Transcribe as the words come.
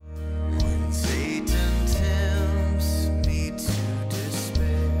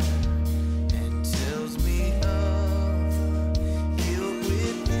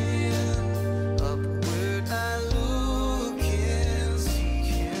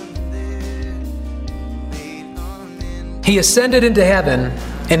He ascended into heaven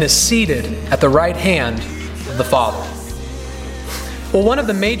and is seated at the right hand of the Father. Well, one of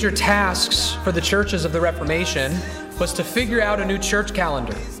the major tasks for the churches of the Reformation was to figure out a new church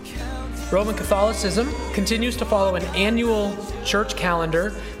calendar. Roman Catholicism continues to follow an annual church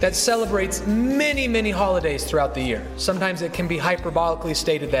calendar that celebrates many, many holidays throughout the year. Sometimes it can be hyperbolically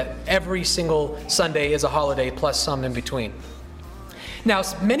stated that every single Sunday is a holiday plus some in between. Now,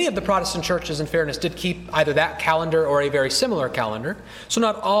 many of the Protestant churches, in fairness, did keep either that calendar or a very similar calendar. So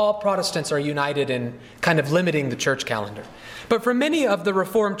not all Protestants are united in kind of limiting the church calendar. But for many of the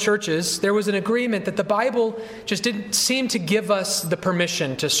Reformed churches, there was an agreement that the Bible just didn't seem to give us the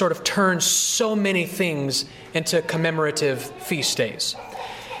permission to sort of turn so many things into commemorative feast days.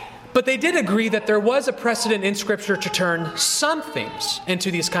 But they did agree that there was a precedent in Scripture to turn some things into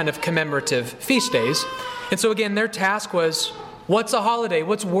these kind of commemorative feast days. And so again, their task was, what's a holiday?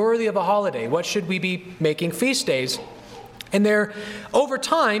 What's worthy of a holiday? What should we be making feast days? And there, over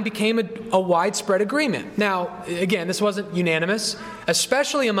time, became a widespread agreement. Now, again, this wasn't unanimous,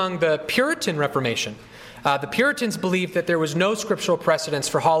 especially among the Puritan Reformation. The Puritans believed that there was no scriptural precedence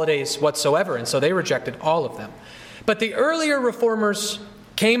for holidays whatsoever, and so they rejected all of them. But the earlier reformers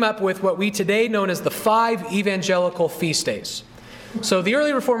came up with what we today know as the 5 evangelical feast days. So the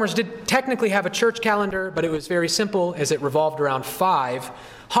early reformers did technically have a church calendar, but it was very simple as it revolved around 5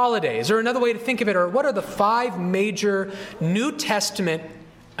 holidays. Or another way to think of it are, what are the 5 major New Testament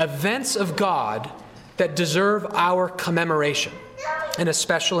events of God that deserve our commemoration in a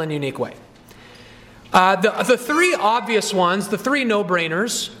special and unique way? The 3 obvious ones, the 3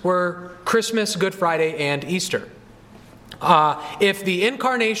 no-brainers, were Christmas, Good Friday, and Easter. If the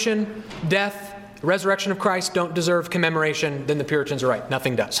incarnation, death, resurrection of Christ don't deserve commemoration, then the Puritans are right.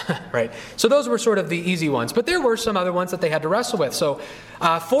 Nothing does, right? So those were sort of the easy ones. But there were some other ones that they had to wrestle with. So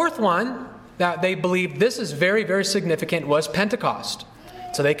 4th one that they believed this is very, very significant was Pentecost.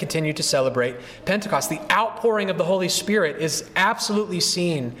 So they continued to celebrate Pentecost. The outpouring of the Holy Spirit is absolutely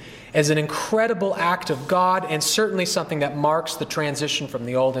seen as an incredible act of God and certainly something that marks the transition from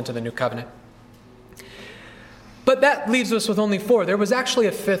the Old into the New Covenant. But that leaves us with only 4. There was actually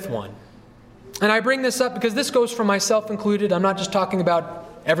a 5th one. And I bring this up because this goes for myself included. I'm not just talking about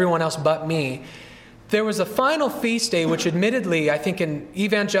everyone else but me. There was a final feast day which admittedly, I think in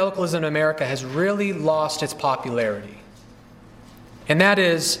evangelicalism in America has really lost its popularity. And that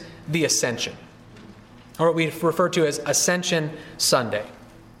is the Ascension, or what we refer to as Ascension Sunday.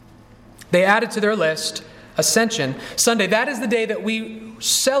 They added to their list Ascension Sunday. That is the day that we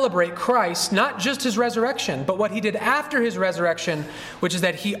celebrate Christ, not just his resurrection, but what he did after his resurrection, which is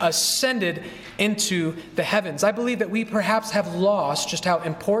that he ascended into the heavens. I believe that we perhaps have lost just how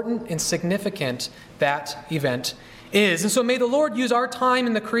important and significant that event is. And so may the Lord use our time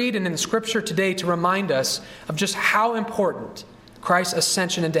in the Creed and in the Scripture today to remind us of just how important Christ's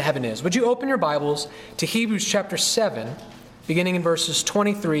ascension into heaven is. Would you open your Bibles to Hebrews chapter 7, beginning in verses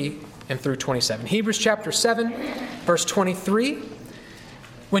 23 and through 27. Hebrews chapter 7, verse 23.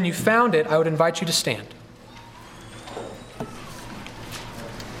 When you found it, I would invite you to stand.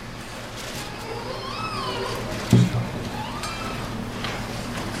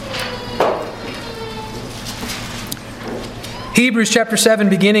 Hebrews chapter 7,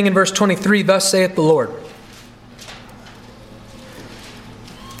 beginning in verse 23, thus saith the Lord.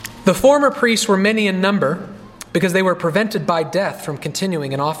 The former priests were many in number, because they were prevented by death from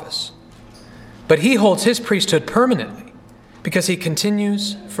continuing in office. But he holds his priesthood permanently, because he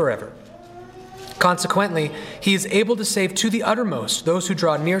continues forever. Consequently, he is able to save to the uttermost those who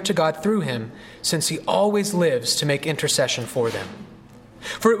draw near to God through him, since he always lives to make intercession for them.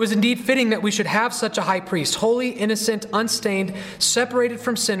 For it was indeed fitting that we should have such a high priest, holy, innocent, unstained, separated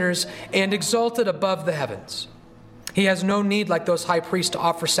from sinners, and exalted above the heavens. He has no need, like those high priests, to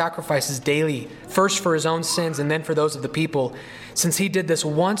offer sacrifices daily, first for his own sins and then for those of the people, since he did this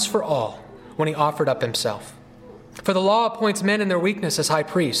once for all when he offered up himself. For the law appoints men in their weakness as high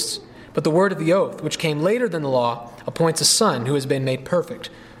priests, but the word of the oath, which came later than the law, appoints a son who has been made perfect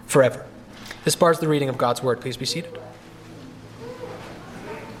forever. This bars the reading of God's word. Please be seated.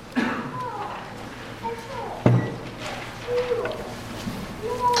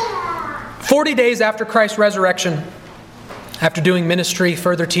 "40 days after Christ's resurrection, after doing ministry,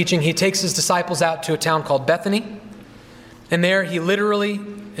 further teaching, he takes his disciples out to a town called Bethany. And there he literally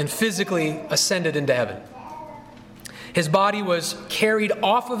and physically ascended into heaven. His body was carried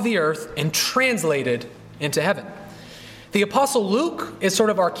off of the earth and translated into heaven. The Apostle Luke is sort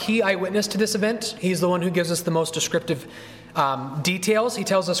of our key eyewitness to this event. He's the one who gives us the most descriptive details. He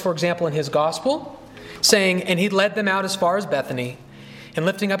tells us, for example, in his gospel, saying, and he led them out as far as Bethany. And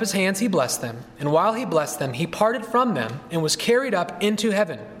lifting up his hands, he blessed them. And while he blessed them, he parted from them and was carried up into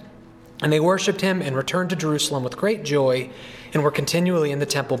heaven. And they worshipped him and returned to Jerusalem with great joy and were continually in the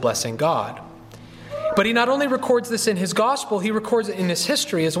temple blessing God. But he not only records this in his gospel, he records it in his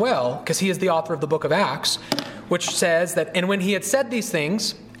history as well, because he is the author of the book of Acts, which says that, and when he had said these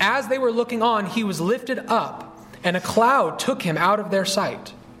things, as they were looking on, he was lifted up, and a cloud took him out of their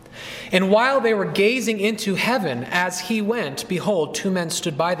sight. And while they were gazing into heaven as he went, behold, two men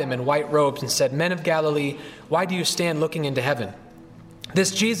stood by them in white robes and said, Men of Galilee, why do you stand looking into heaven?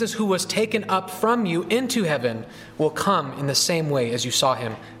 This Jesus who was taken up from you into heaven will come in the same way as you saw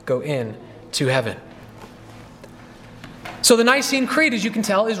him go in to heaven. So the Nicene Creed, as you can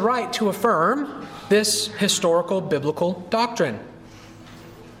tell, is right to affirm this historical biblical doctrine.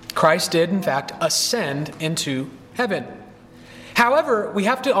 Christ did, in fact, ascend into heaven. However, we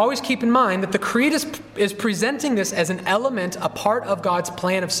have to always keep in mind that the Creed is presenting this as an element, a part of God's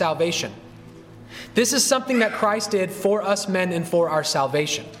plan of salvation. This is something that Christ did for us men and for our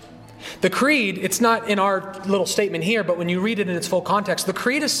salvation. The Creed, it's not in our little statement here, but when you read it in its full context, the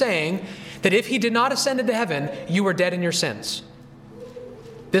Creed is saying that if he did not ascend into heaven, you were dead in your sins.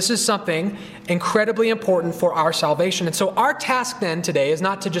 This is something incredibly important for our salvation. And so our task then today is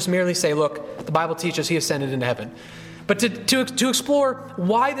not to just merely say, look, the Bible teaches he ascended into heaven. But to explore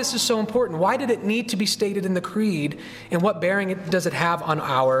why this is so important. Why did it need to be stated in the Creed? And what bearing does it have on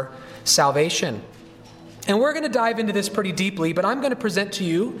our salvation? And we're going to dive into this pretty deeply, but I'm going to present to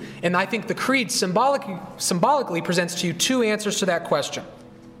you, and I think the Creed symbolically presents to you two answers to that question.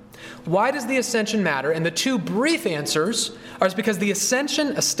 Why does the ascension matter? And the two brief answers are because the ascension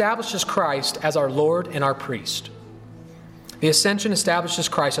establishes Christ as our Lord and our priest. The ascension establishes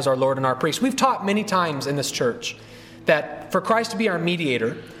Christ as our Lord and our priest. We've taught many times in this church that for Christ to be our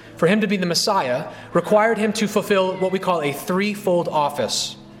mediator, for him to be the Messiah, required him to fulfill what we call a threefold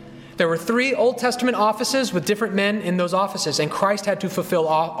office. There were 3 Old Testament offices with different men in those offices, and Christ had to fulfill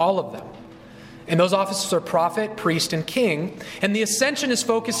all of them. And those offices are prophet, priest, and king. And the ascension is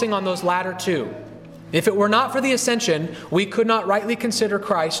focusing on those latter 2. If it were not for the ascension, we could not rightly consider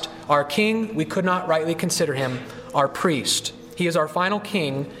Christ our king. We could not rightly consider him our priest. He is our final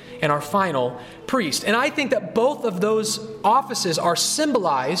king and our final priest. And I think that both of those offices are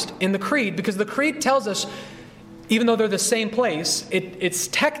symbolized in the Creed, because the Creed tells us, even though they're the same place, it's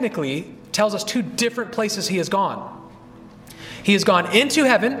technically tells us 2 different places he has gone. He has gone into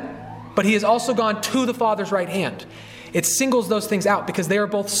heaven, but he has also gone to the Father's right hand. It singles those things out because they are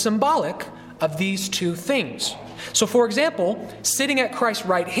both symbolic of these 2 things. So, for example, sitting at Christ's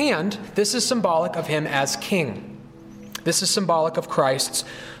right hand, this is symbolic of him as king. This is symbolic of Christ's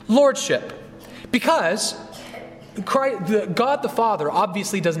lordship. Because God the Father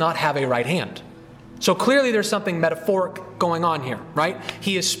obviously does not have a right hand. So clearly there's something metaphoric going on here, right?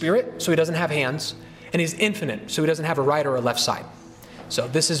 He is spirit, so he doesn't have hands. And he's infinite, so he doesn't have a right or a left side. So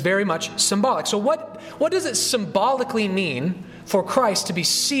this is very much symbolic. So what does it symbolically mean for Christ to be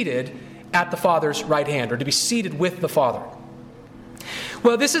seated at the Father's right hand, or to be seated with the Father?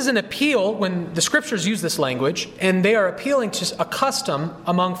 Well, this is an appeal when the Scriptures use this language, and they are appealing to a custom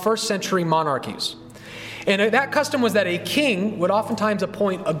among first century monarchies. And that custom was that a king would oftentimes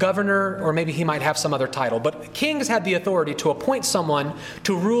appoint a governor, or maybe he might have some other title. But kings had the authority to appoint someone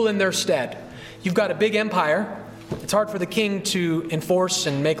to rule in their stead. You've got a big empire. It's hard for the king to enforce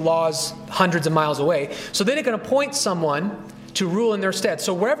and make laws hundreds of miles away. So then it can appoint someone to rule in their stead.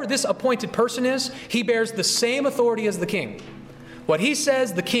 So wherever this appointed person is, he bears the same authority as the king. What he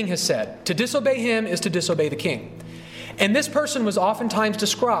says, the king has said. To disobey him is to disobey the king. And this person was oftentimes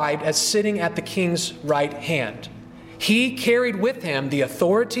described as sitting at the king's right hand. He carried with him the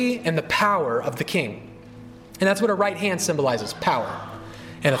authority and the power of the king. And that's what a right hand symbolizes, power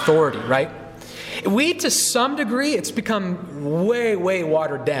and authority, right? We, to some degree, it's become way, way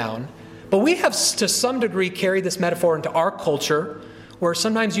watered down. But we have, to some degree, carried this metaphor into our culture, where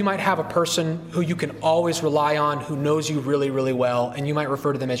sometimes you might have a person who you can always rely on, who knows you really, really well, and you might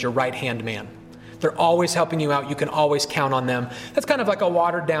refer to them as your right-hand man. They're always helping you out. You can always count on them. That's kind of like a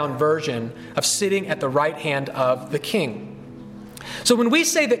watered-down version of sitting at the right hand of the king. So when we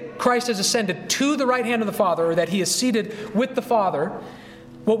say that Christ has ascended to the right hand of the Father, or that he is seated with the Father,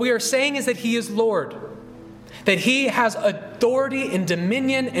 what we are saying is that he is Lord, that he has authority and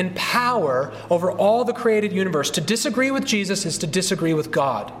dominion and power over all the created universe. To disagree with Jesus is to disagree with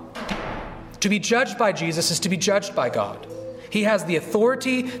God. To be judged by Jesus is to be judged by God. He has the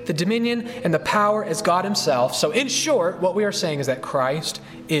authority, the dominion, and the power as God himself. So in short, what we are saying is that Christ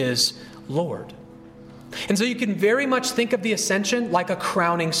is Lord. And so you can very much think of the ascension like a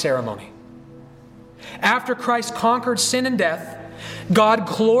crowning ceremony. After Christ conquered sin and death, God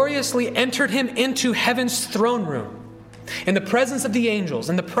gloriously entered him into heaven's throne room, in the presence of the angels,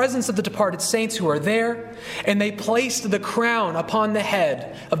 in the presence of the departed saints who are there, and they placed the crown upon the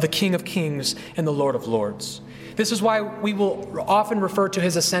head of the King of Kings and the Lord of Lords. This is why we will often refer to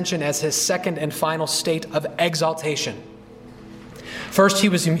his ascension as his second and final state of exaltation. First, he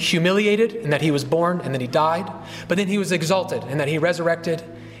was humiliated in that he was born and then he died, but then he was exalted in that he resurrected,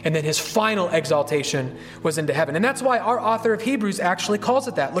 and then his final exaltation was into heaven. And that's why our author of Hebrews actually calls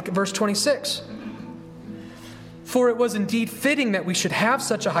it that. Look at verse 26. For it was indeed fitting that we should have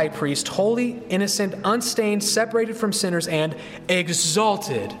such a high priest, holy, innocent, unstained, separated from sinners, and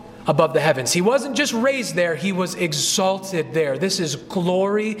exalted above the heavens. He wasn't just raised there, he was exalted there. This is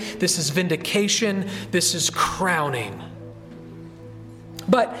glory, this is vindication, this is crowning.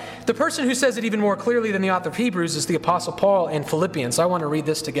 But the person who says it even more clearly than the author of Hebrews is the Apostle Paul in Philippians. I want to read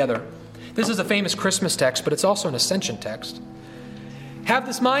this together. This is a famous Christmas text, but it's also an Ascension text. Have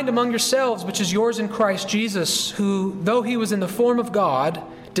this mind among yourselves, which is yours in Christ Jesus, who, though he was in the form of God,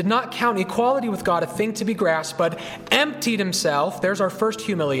 did not count equality with God a thing to be grasped, but emptied himself, there's our first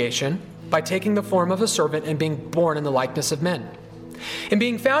humiliation, by taking the form of a servant and being born in the likeness of men. And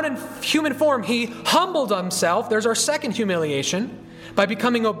being found in human form, he humbled himself, there's our second humiliation, by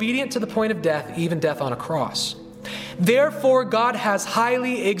becoming obedient to the point of death, even death on a cross. Therefore God has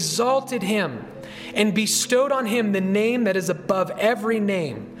highly exalted him and bestowed on him the name that is above every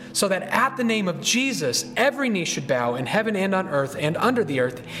name, so that at the name of Jesus every knee should bow in heaven and on earth and under the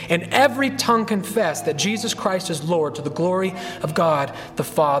earth, and every tongue confess that Jesus Christ is Lord, to the glory of God the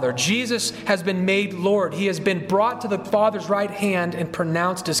Father. Jesus has been made Lord. He has been brought to the Father's right hand and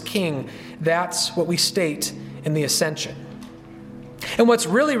pronounced as King. That's what we state in the Ascension. And what's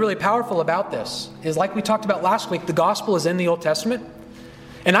really, really powerful about this is, like we talked about last week, the gospel is in the Old Testament.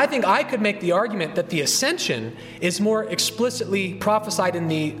 And I think I could make the argument that the ascension is more explicitly prophesied in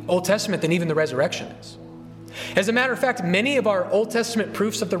the Old Testament than even the resurrection is. As a matter of fact, many of our Old Testament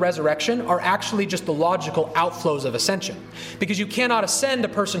proofs of the resurrection are actually just the logical outflows of ascension, because you cannot ascend a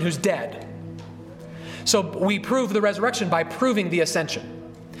person who's dead. So we prove the resurrection by proving the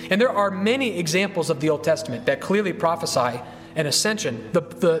ascension. And there are many examples of the Old Testament that clearly prophesy an ascension.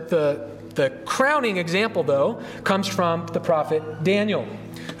 The crowning example, though, comes from the prophet Daniel,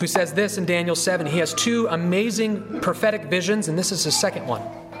 who says this in Daniel 7. He has two amazing prophetic visions, and this is his second one.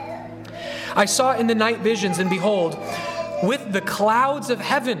 I saw in the night visions, and behold, with the clouds of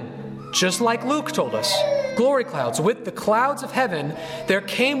heaven, just like Luke told us, glory clouds, with the clouds of heaven, there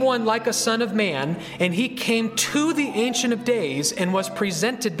came one like a son of man, and he came to the Ancient of Days and was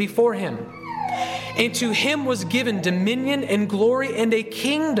presented before him. And to him was given dominion and glory and a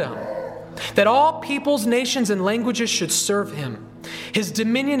kingdom, that all peoples, nations, and languages should serve him. His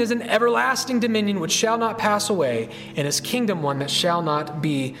dominion is an everlasting dominion which shall not pass away, and his kingdom one that shall not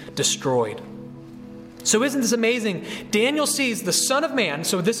be destroyed. So isn't this amazing? Daniel sees the Son of Man,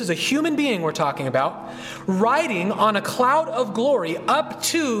 so this is a human being we're talking about, riding on a cloud of glory up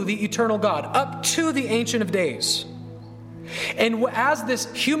to the eternal God, up to the Ancient of Days. And as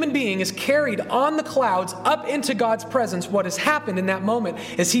this human being is carried on the clouds up into God's presence, what has happened in that moment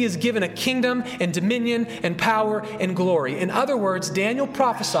is he is given a kingdom and dominion and power and glory. In other words, Daniel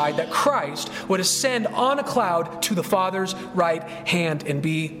prophesied that Christ would ascend on a cloud to the Father's right hand and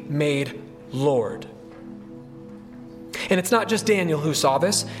be made Lord. And it's not just Daniel who saw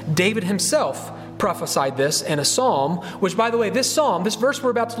this. David himself prophesied this in a psalm, which, by the way, this verse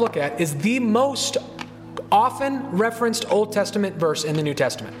we're about to look at, is the most often referenced Old Testament verse in the New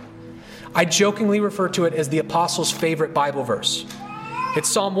Testament. I jokingly refer to it as the apostles' favorite Bible verse. It's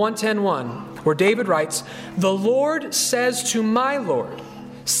Psalm 110:1, where David writes, "The Lord says to my Lord,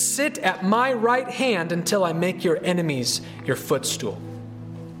 sit at my right hand until I make your enemies your footstool."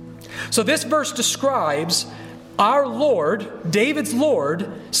 So this verse describes our Lord, David's Lord,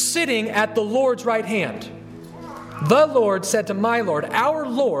 sitting at the Lord's right hand. The Lord said to my Lord, our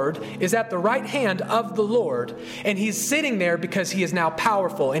Lord is at the right hand of the Lord, and he's sitting there because he is now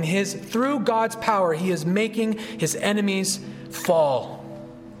powerful, and through God's power, he is making his enemies fall.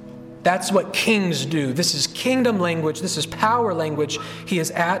 That's what kings do. This is kingdom language. This is power language. He is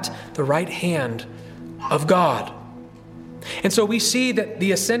at the right hand of God. And so we see that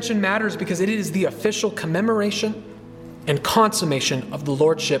the ascension matters because it is the official commemoration and consummation of the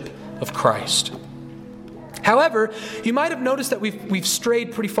lordship of Christ. However, you might have noticed that we've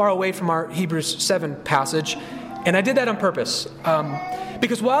strayed pretty far away from our Hebrews 7 passage, and I did that on purpose.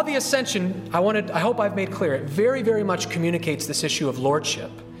 Because while the ascension, I hope I've made clear, it very, very much communicates this issue of lordship.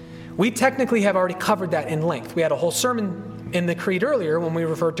 We technically have already covered that in length. We had a whole sermon in the creed earlier when we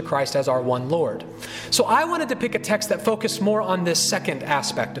referred to Christ as our one Lord. So I wanted to pick a text that focused more on this second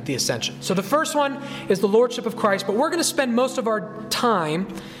aspect of the ascension. So the first one is the lordship of Christ, but we're going to spend most of our time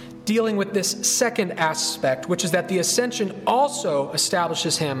dealing with this second aspect, which is that the ascension also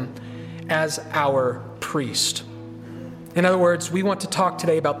establishes him as our priest. In other words, we want to talk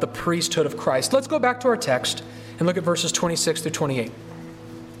today about the priesthood of Christ. Let's go back to our text and look at verses 26 through 28.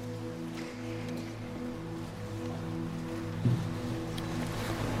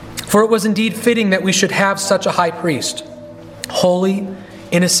 For it was indeed fitting that we should have such a high priest, holy,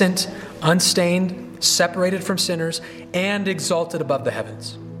 innocent, unstained, separated from sinners, and exalted above the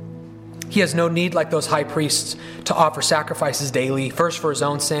heavens. He has no need, like those high priests, to offer sacrifices daily, first for his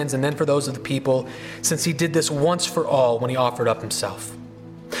own sins and then for those of the people, since he did this once for all when he offered up himself.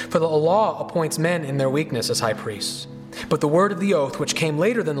 For the law appoints men in their weakness as high priests, but the word of the oath, which came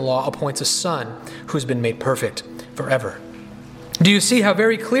later than the law, appoints a son who has been made perfect forever. Do you see how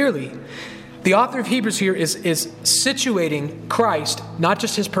very clearly the author of Hebrews here is situating Christ, not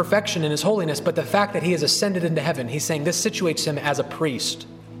just his perfection and his holiness, but the fact that he has ascended into heaven. He's saying this situates him as a priest.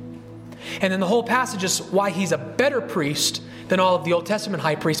 And then the whole passage is why he's a better priest than all of the Old Testament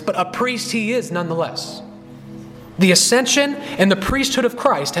high priests, but a priest he is nonetheless. The ascension and the priesthood of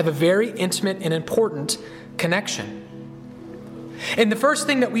Christ have a very intimate and important connection. And the first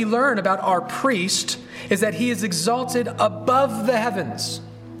thing that we learn about our priest is that he is exalted above the heavens.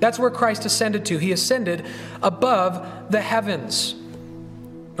 That's where Christ ascended to. He ascended above the heavens.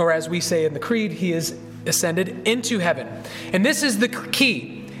 Or as we say in the creed, he is ascended into heaven. And this is the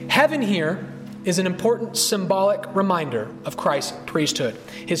key. Heaven here is an important symbolic reminder of Christ's priesthood.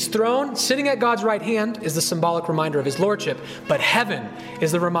 His throne, sitting at God's right hand, is the symbolic reminder of his lordship, but heaven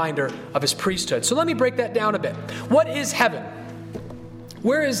is the reminder of his priesthood. So let me break that down a bit. What is heaven?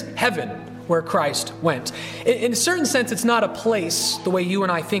 Where is heaven where Christ went? In a certain sense, it's not a place the way you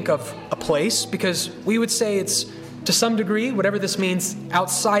and I think of a place, because we would say it's, to some degree, whatever this means,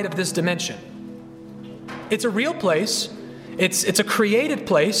 outside of this dimension. It's a real place. It's a created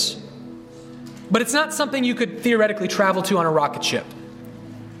place, but it's not something you could theoretically travel to on a rocket ship.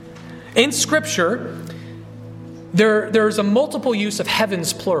 In Scripture, there's a multiple use of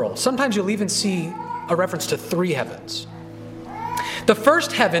heavens plural. Sometimes you'll even see a reference to 3 heavens. The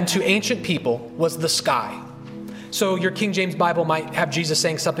first heaven to ancient people was the sky. So your King James Bible might have Jesus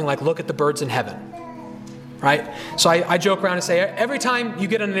saying something like, look at the birds in heaven. Right? So I joke around and say, every time you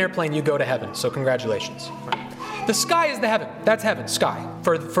get on an airplane, you go to heaven. So congratulations. Right? The sky is the heaven. That's heaven, sky,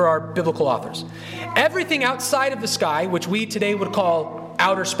 for our biblical authors. Everything outside of the sky, which we today would call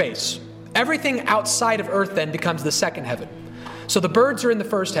outer space, everything outside of earth then becomes the second heaven. So the birds are in the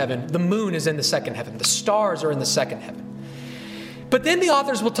first heaven. The moon is in the second heaven. The stars are in the second heaven. But then the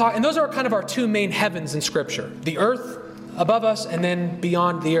authors will talk, and those are kind of our 2 main heavens in Scripture. The earth above us and then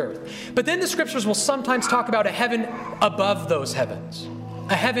beyond the earth. But then the Scriptures will sometimes talk about a heaven above those heavens.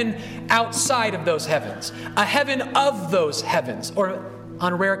 A heaven outside of those heavens. A heaven of those heavens. Or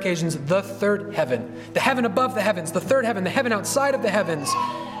on rare occasions, the third heaven. The heaven above the heavens. The third heaven. The heaven outside of the heavens.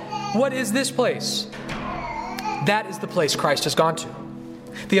 What is this place? That is the place Christ has gone to.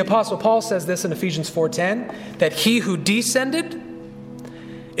 The Apostle Paul says this in Ephesians 4:10, that he who descended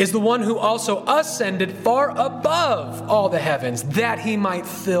is the one who also ascended far above all the heavens, that he might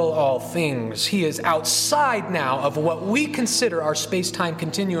fill all things. He is outside now of what we consider our space-time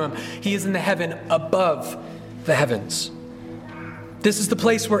continuum. He is in the heaven above the heavens. This is the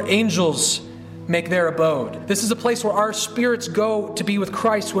place where angels make their abode. This is a place where our spirits go to be with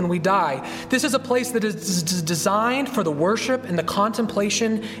Christ when we die. This is a place that is designed for the worship and the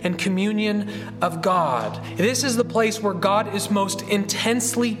contemplation and communion of God. This is the place where God is most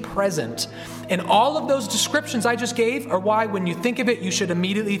intensely present. And all of those descriptions I just gave are why, when you think of it, you should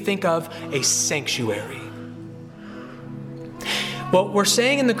immediately think of a sanctuary. What we're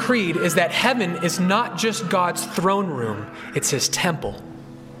saying in the creed is that heaven is not just God's throne room, it's his temple.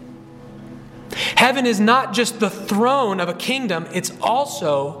 Heaven is not just the throne of a kingdom, it's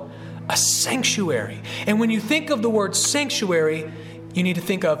also a sanctuary. And when you think of the word sanctuary, you need to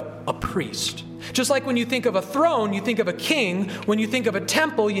think of a priest. Just like when you think of a throne, you think of a king. When you think of a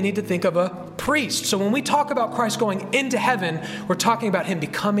temple, you need to think of a priest. So when we talk about Christ going into heaven, we're talking about him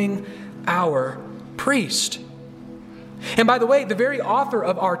becoming our priest. And by the way, the very author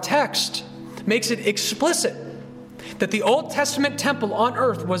of our text makes it explicit that the Old Testament temple on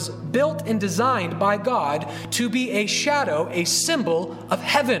earth was built and designed by God to be a shadow, a symbol of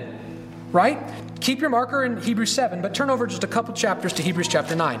heaven, right? Keep your marker in Hebrews 7, but turn over just a couple chapters to Hebrews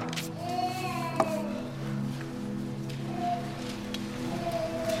chapter 9.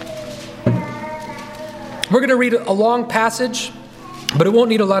 We're going to read a long passage, but it won't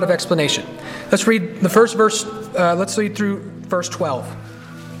need a lot of explanation. Let's read the first verse. Let's read through verse 12.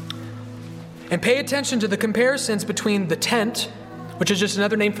 And pay attention to the comparisons between the tent, which is just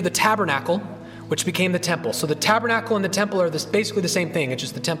another name for the tabernacle, which became the temple. So the tabernacle and the temple are basically the same thing. It's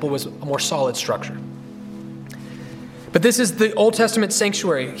just the temple was a more solid structure. But this is the Old Testament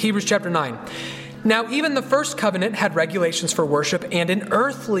sanctuary, Hebrews chapter 9. Now, even the first covenant had regulations for worship and an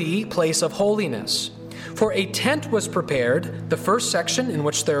earthly place of holiness. For a tent was prepared, the first section in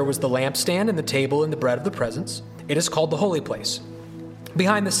which there was the lampstand and the table and the bread of the presence. It is called the holy place.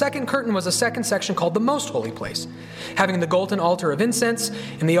 Behind the second curtain was a second section called the most holy place, having the golden altar of incense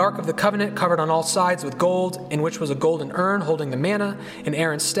and the ark of the covenant covered on all sides with gold, in which was a golden urn holding the manna and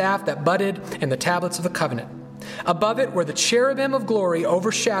Aaron's staff that budded and the tablets of the covenant. Above it were the cherubim of glory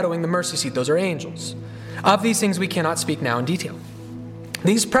overshadowing the mercy seat. Those are angels. Of these things we cannot speak now in detail.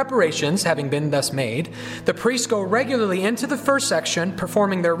 These preparations having been thus made, the priests go regularly into the first section,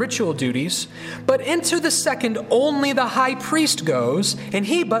 performing their ritual duties, but into the second only the high priest goes, and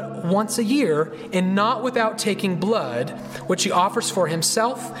he but once a year, and not without taking blood, which he offers for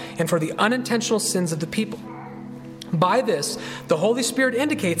himself and for the unintentional sins of the people. By this, the Holy Spirit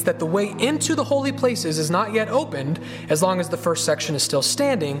indicates that the way into the holy places is not yet opened, as long as the first section is still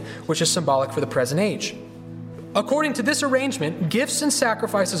standing, which is symbolic for the present age. According to this arrangement, gifts and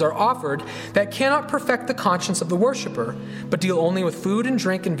sacrifices are offered that cannot perfect the conscience of the worshiper, but deal only with food and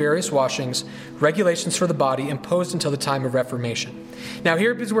drink and various washings, regulations for the body imposed until the time of Reformation. Now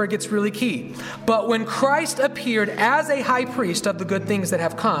here is where it gets really key. But when Christ appeared as a high priest of the good things that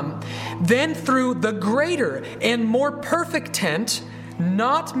have come, then through the greater and more perfect tent,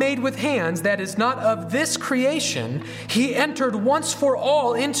 not made with hands, that is not of this creation, he entered once for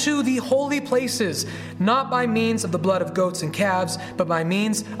all into the holy places, not by means of the blood of goats and calves, but by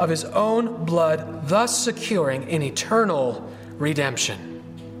means of his own blood, thus securing an eternal redemption.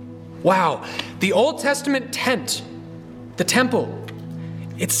 Wow. The Old Testament tent, the temple,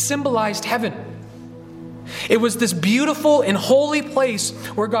 it symbolized heaven. It was this beautiful and holy place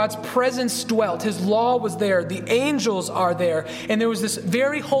where God's presence dwelt. His law was there. The angels are there. And there was this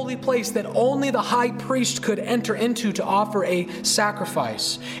very holy place that only the high priest could enter into to offer a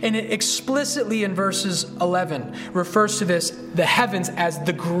sacrifice. And it explicitly in verses 11 refers to this, the heavens, as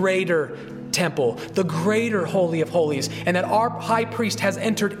the greater temple, the greater holy of holies. And that our high priest has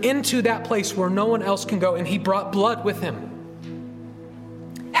entered into that place where no one else can go. And he brought blood with him.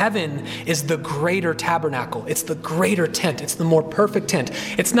 Heaven is the greater tabernacle. It's the greater tent. It's the more perfect tent.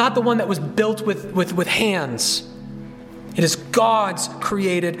 It's not the one that was built with hands. It is God's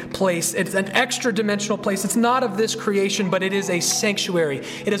created place. It's an extra dimensional place. It's not of this creation, but it is a sanctuary.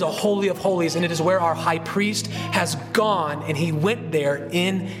 It is a holy of holies, and it is where our high priest has gone, and he went there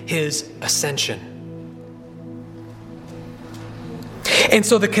in his ascension. And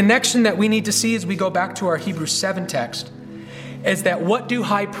so the connection that we need to see as we go back to our Hebrews 7 text is that what do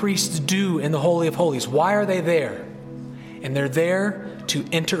high priests do in the Holy of Holies? Why are they there? And they're there to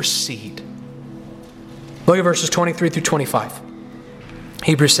intercede. Look at verses 23 through 25.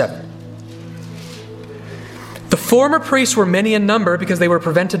 Hebrews 7. The former priests were many in number because they were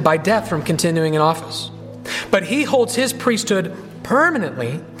prevented by death from continuing in office. But he holds his priesthood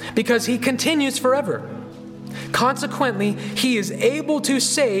permanently because he continues forever. Consequently, he is able to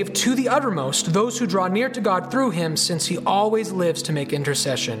save to the uttermost those who draw near to God through him, since he always lives to make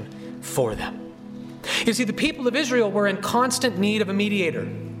intercession for them. You see, the people of Israel were in constant need of a mediator.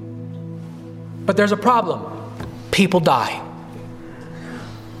 But there's a problem. People die.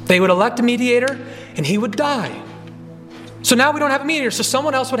 They would elect a mediator, and he would die. So now we don't have a mediator, so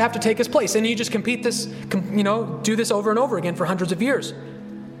someone else would have to take his place. And you just do this over and over again for hundreds of years.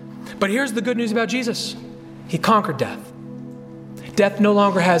 But here's the good news about Jesus. He conquered death. Death no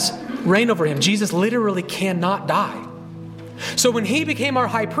longer has reign over him. Jesus literally cannot die. So when he became our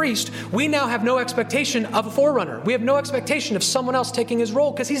high priest, we now have no expectation of a forerunner. We have no expectation of someone else taking his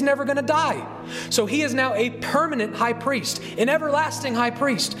role because he's never going to die. So he is now a permanent high priest, an everlasting high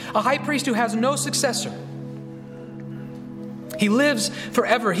priest, a high priest who has no successor. He lives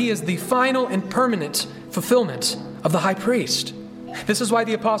forever. He is the final and permanent fulfillment of the high priest. This is why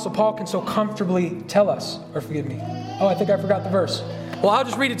the Apostle Paul can so comfortably tell us, I think I forgot the verse. Well, I'll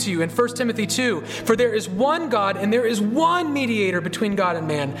just read it to you in 1 Timothy 2. For there is one God and there is one mediator between God and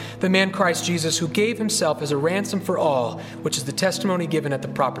man, the man Christ Jesus, who gave himself as a ransom for all, which is the testimony given at the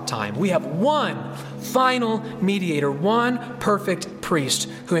proper time. We have one final mediator, one perfect priest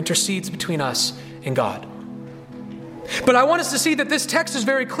who intercedes between us and God. But I want us to see that this text is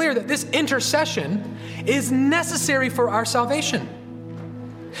very clear that this intercession is necessary for our salvation.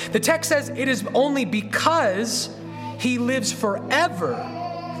 The text says it is only because he lives forever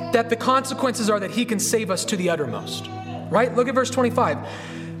that the consequences are that he can save us to the uttermost. Right? Look at verse 25.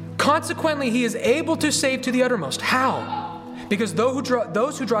 Consequently, he is able to save to the uttermost. How? Because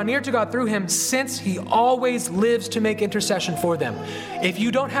those who draw near to God through him, since he always lives to make intercession for them. If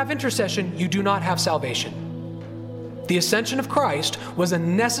you don't have intercession, you do not have salvation. The ascension of Christ was a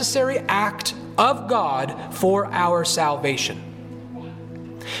necessary act of God for our salvation.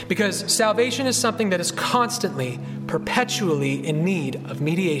 Because salvation is something that is constantly, perpetually in need of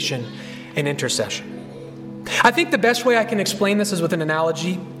mediation and intercession. I think the best way I can explain this is with an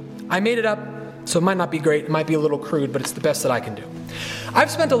analogy. I made it up, so it might not be great. It might be a little crude, but it's the best that I can do.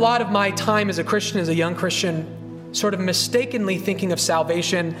 I've spent a lot of my time as a Christian, as a young Christian, sort of mistakenly thinking of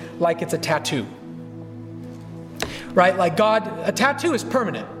salvation like it's a tattoo. Right? Like God, a tattoo is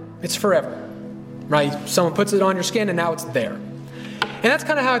permanent. It's forever. Right? Someone puts it on your skin and now it's there. And that's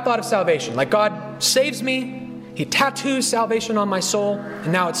kind of how I thought of salvation. Like God saves me, he tattoos salvation on my soul,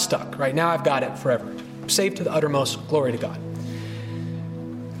 and now it's stuck. Right? Now I've got it forever. I'm saved to the uttermost. Glory to God.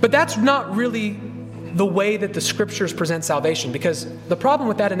 But that's not really the way that the scriptures present salvation, because the problem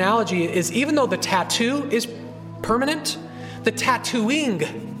with that analogy is even though the tattoo is permanent, the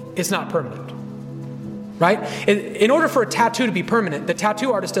tattooing is not permanent. Right? In order for a tattoo to be permanent, the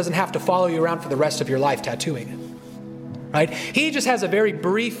tattoo artist doesn't have to follow you around for the rest of your life tattooing it. Right? He just has a very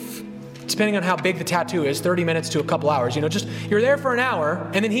brief, depending on how big the tattoo is, 30 minutes to a couple hours. Just you're there for an hour,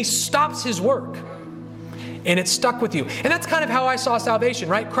 and then he stops his work. And it's stuck with you. And that's kind of how I saw salvation,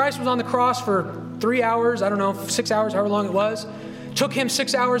 right? Christ was on the cross for 3 hours, 6 hours, however long it was. Took him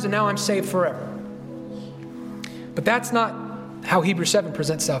 6 hours, and now I'm saved forever. But that's not how Hebrews 7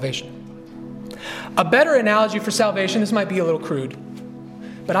 presents salvation. A better analogy for salvation, this might be a little crude,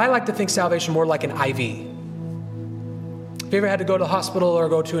 but I like to think salvation more like an IV. Have you ever had to go to the hospital or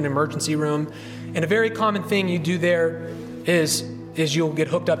go to an emergency room? And a very common thing you do there is you'll get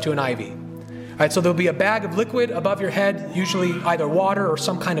hooked up to an IV. All right, so there'll be a bag of liquid above your head, usually either water or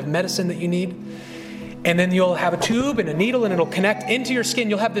some kind of medicine that you need. And then you'll have a tube and a needle, and it'll connect into your skin.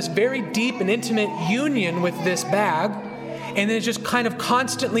 You'll have this very deep and intimate union with this bag, and then it just kind of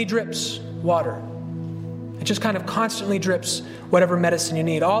constantly drips water. It just kind of constantly drips whatever medicine you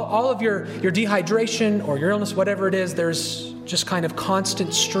need. All of your dehydration or your illness, whatever it is, there's just kind of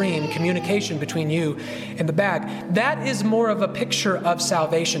constant stream communication between you and the bag. That is more of a picture of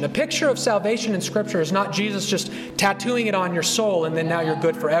salvation. A picture of salvation in Scripture is not Jesus just tattooing it on your soul and then now you're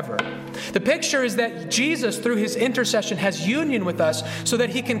good forever. The picture is that Jesus, through his intercession, has union with us so that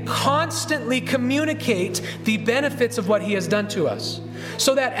he can constantly communicate the benefits of what he has done to us.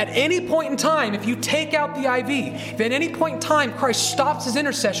 So that at any point in time, if you take out the IV, if at any point in time Christ stops his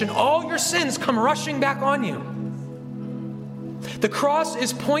intercession, all your sins come rushing back on you. The cross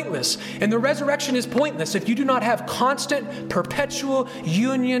is pointless, and the resurrection is pointless if you do not have constant, perpetual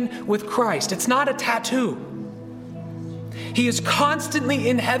union with Christ. It's not a tattoo. He is constantly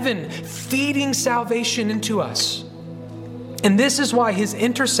in heaven, feeding salvation into us. And this is why his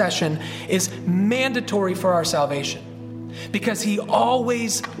intercession is mandatory for our salvation. Because he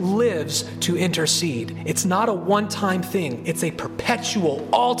always lives to intercede. It's not a one-time thing. It's a perpetual,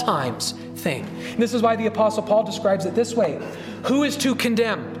 all-times thing. And this is why the Apostle Paul describes it this way. Who is to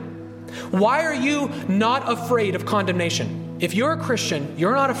condemn? Why are you not afraid of condemnation? If you're a Christian,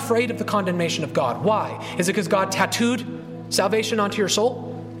 you're not afraid of the condemnation of God. Why? Is it because God tattooed salvation onto your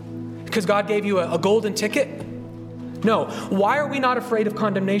soul? Because God gave you a golden ticket? No. Why are we not afraid of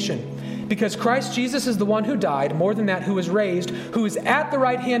condemnation? Because Christ Jesus is the one who died, more than that, who was raised, who is at the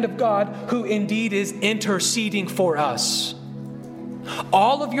right hand of God, who indeed is interceding for us.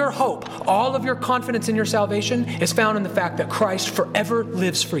 All of your hope, all of your confidence in your salvation is found in the fact that Christ forever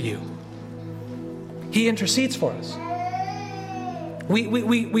lives for you. He intercedes for us.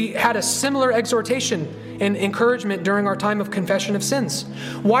 We had a similar exhortation and encouragement during our time of confession of sins.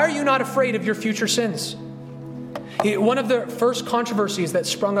 Why are you not afraid of your future sins? One of the first controversies that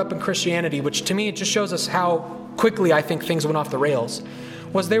sprung up in Christianity, which to me it just shows us how quickly I think things went off the rails,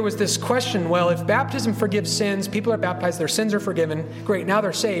 was there was this question, well, if baptism forgives sins, people are baptized, their sins are forgiven, great, now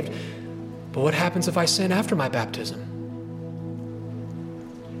they're saved. But what happens if I sin after my baptism?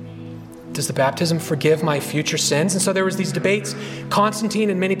 Does the baptism forgive my future sins? And so there was these debates. Constantine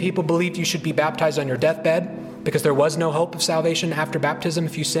and many people believed you should be baptized on your deathbed because there was no hope of salvation after baptism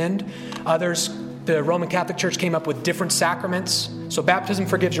if you sinned. Others, the Roman Catholic Church came up with different sacraments. So baptism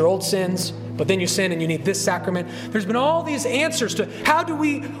forgives your old sins, but then you sin and you need this sacrament. There's been all these answers to how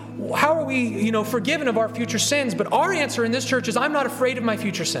are we forgiven of our future sins? But our answer in this church is I'm not afraid of my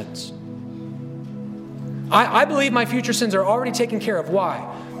future sins. I believe my future sins are already taken care of. Why?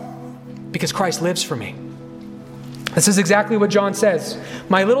 Because Christ lives for me. This is exactly what John says.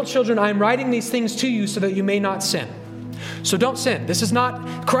 My little children, I am writing these things to you so that you may not sin. So don't sin.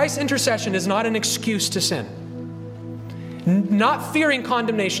 Christ's intercession is not an excuse to sin. Not fearing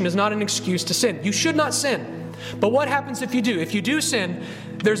condemnation is not an excuse to sin. You should not sin. But what happens if you do? If you do sin,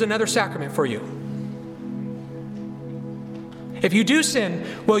 there's another sacrament for you. If you do sin,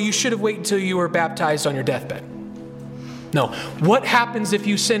 well, you should have waited until you were baptized on your deathbed. No. What happens if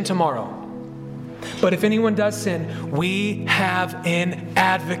you sin tomorrow? But if anyone does sin, we have an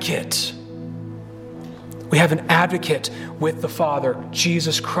advocate. We have an advocate with the Father,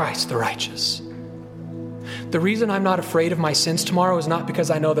 Jesus Christ, the righteous. The reason I'm not afraid of my sins tomorrow is not because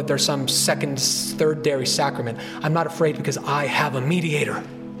I know that there's some second, third-dairy sacrament. I'm not afraid because I have a mediator.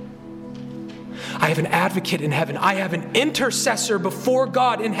 I have an advocate in heaven. I have an intercessor before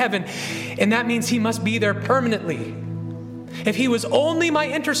God in heaven. And that means he must be there permanently. If he was only my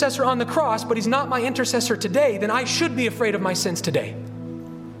intercessor on the cross, but he's not my intercessor today, then I should be afraid of my sins today.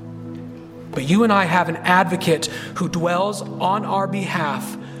 But you and I have an advocate who dwells on our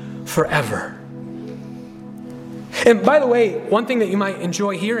behalf forever. And by the way, one thing that you might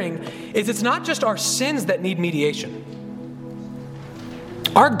enjoy hearing is it's not just our sins that need mediation.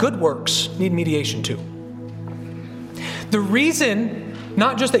 Our good works need mediation too. The reason,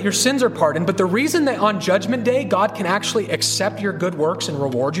 not just that your sins are pardoned, but the reason that on Judgment Day, God can actually accept your good works and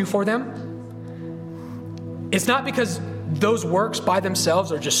reward you for them, it's not because those works by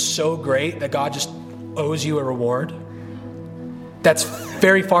themselves are just so great that God just owes you a reward. That's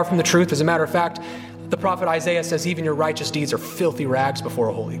very far from the truth. As a matter of fact, the prophet Isaiah says even your righteous deeds are filthy rags before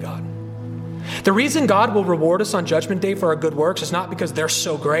a holy God. The reason God will reward us on Judgment Day for our good works is not because they're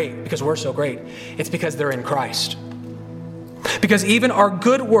so great, because we're so great. It's because they're in Christ. Because even our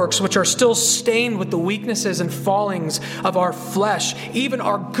good works, which are still stained with the weaknesses and fallings of our flesh, even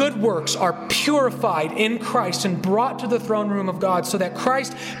our good works are purified in Christ and brought to the throne room of God so that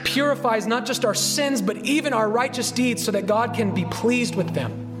Christ purifies not just our sins, but even our righteous deeds so that God can be pleased with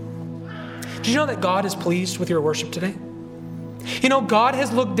them. Did you know that God is pleased with your worship today? You know, God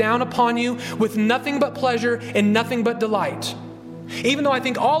has looked down upon you with nothing but pleasure and nothing but delight. Even though I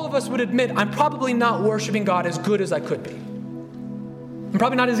think all of us would admit I'm probably not worshiping God as good as I could be. I'm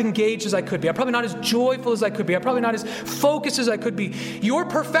probably not as engaged as I could be. I'm probably not as joyful as I could be. I'm probably not as focused as I could be. Your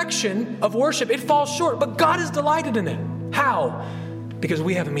perfection of worship, it falls short, but God is delighted in it. How? Because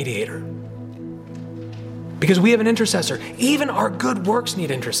we have a mediator. Because we have an intercessor. Even our good works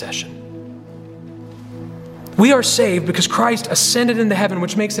need intercession. We are saved because Christ ascended into heaven,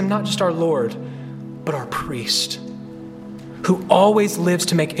 which makes him not just our Lord, but our priest, who always lives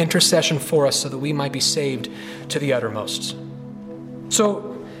to make intercession for us so that we might be saved to the uttermost. So,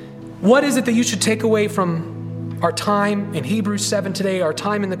 what is it that you should take away from our time in Hebrews 7 today, our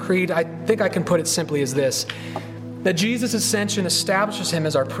time in the Creed? I think I can put it simply as this, that Jesus' ascension establishes him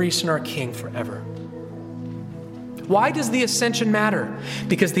as our priest and our king forever. Why does the ascension matter?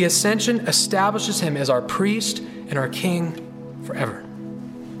 Because the ascension establishes him as our priest and our king forever.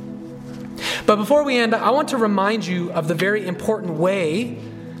 But before we end, I want to remind you of the very important way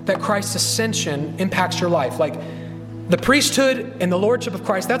that Christ's ascension impacts your life. Like the priesthood and the lordship of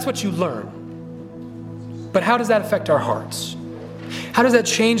Christ, that's what you learn. But how does that affect our hearts? How does that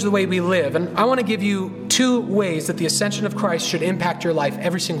change the way we live? And I want to give you 2 ways that the ascension of Christ should impact your life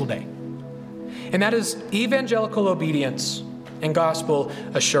every single day. And that is evangelical obedience and gospel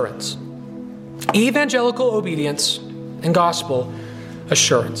assurance. Evangelical obedience and gospel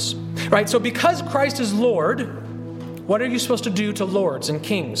assurance. Right? So because Christ is Lord, what are you supposed to do to lords and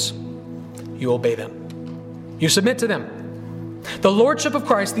kings? You obey them. You submit to them. The lordship of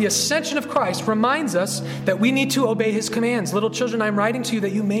Christ, the ascension of Christ, reminds us that we need to obey his commands. Little children, I'm writing to you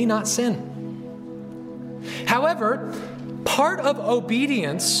that you may not sin. However, part of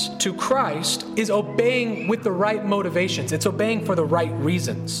obedience to Christ is obeying with the right motivations. It's obeying for the right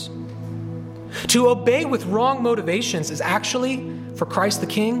reasons. To obey with wrong motivations is actually, for Christ the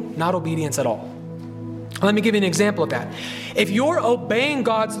King, not obedience at all. Let me give you an example of that. If you're obeying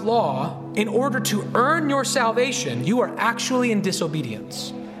God's law in order to earn your salvation, you are actually in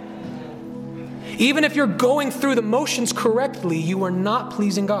disobedience. Even if you're going through the motions correctly, you are not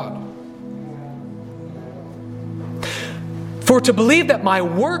pleasing God. For to believe that my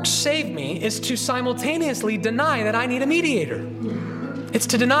works save me is to simultaneously deny that I need a mediator. It's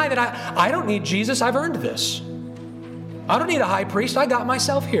to deny that I don't need Jesus, I've earned this. I don't need a high priest, I got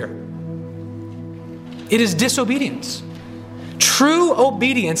myself here. It is disobedience. True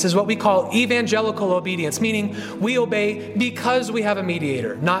obedience is what we call evangelical obedience, meaning we obey because we have a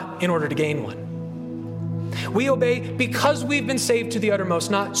mediator, not in order to gain one. We obey because we've been saved to the uttermost,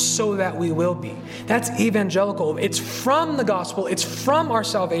 not so that we will be. That's evangelical. It's from the gospel. It's from our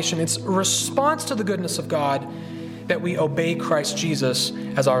salvation. It's a response to the goodness of God that we obey Christ Jesus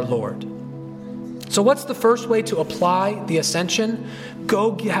as our Lord. So what's the first way to apply the ascension?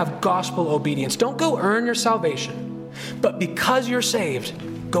 Go have gospel obedience. Don't go earn your salvation, but because you're saved,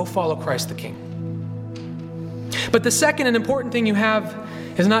 go follow Christ the King. But the second and important thing you have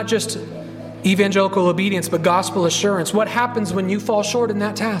is not just evangelical obedience, but gospel assurance. What happens when you fall short in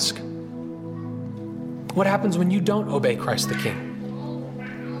that task? What happens when you don't obey Christ the King?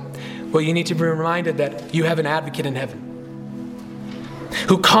 Well, you need to be reminded that you have an advocate in heaven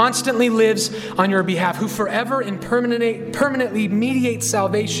who constantly lives on your behalf, who forever and permanently mediates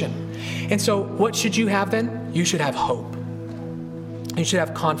salvation. And so what should you have then? You should have hope. You should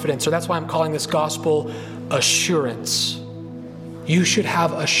have confidence. So that's why I'm calling this gospel assurance. You should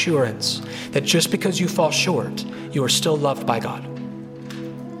have assurance that just because you fall short, you are still loved by God.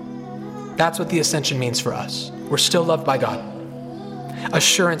 That's what the ascension means for us. We're still loved by God.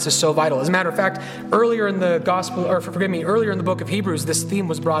 Assurance is so vital. As a matter of fact, earlier in the book of Hebrews, this theme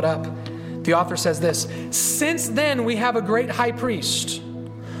was brought up. The author says this: "Since then we have a great high priest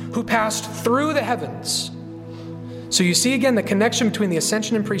who passed through the heavens." So you see again the connection between the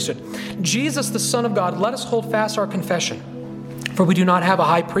ascension and priesthood. Jesus, the Son of God, let us hold fast our confession. For we do not have a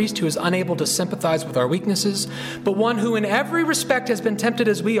high priest who is unable to sympathize with our weaknesses, but one who in every respect has been tempted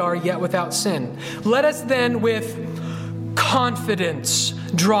as we are, yet without sin. Let us then with confidence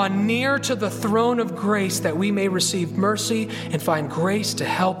draw near to the throne of grace that we may receive mercy and find grace to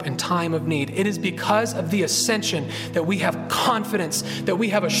help in time of need. It is because of the ascension that we have confidence, that we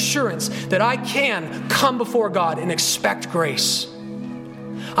have assurance that I can come before God and expect grace.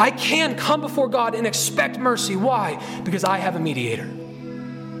 I can come before God and expect mercy. Why? Because I have a mediator.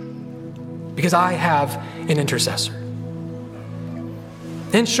 Because I have an intercessor.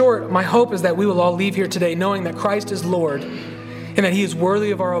 In short, my hope is that we will all leave here today knowing that Christ is Lord and that He is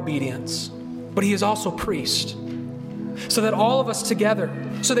worthy of our obedience, but He is also priest. So that all of us together,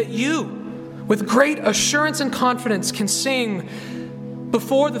 so that you, with great assurance and confidence, can sing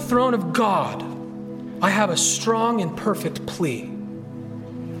before the throne of God, I have a strong and perfect plea.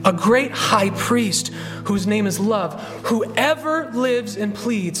 A great high priest whose name is love, who ever lives and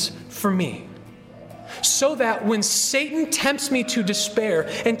pleads for me. So that when Satan tempts me to despair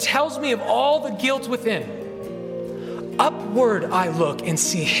and tells me of all the guilt within, upward I look and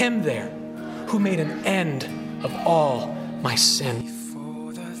see Him there who made an end of all my sin.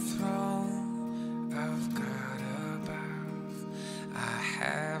 Before the throne of God above, I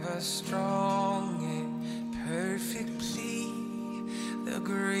have a strong and perfect plea. The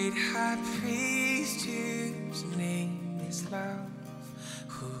great high priest whose name is love.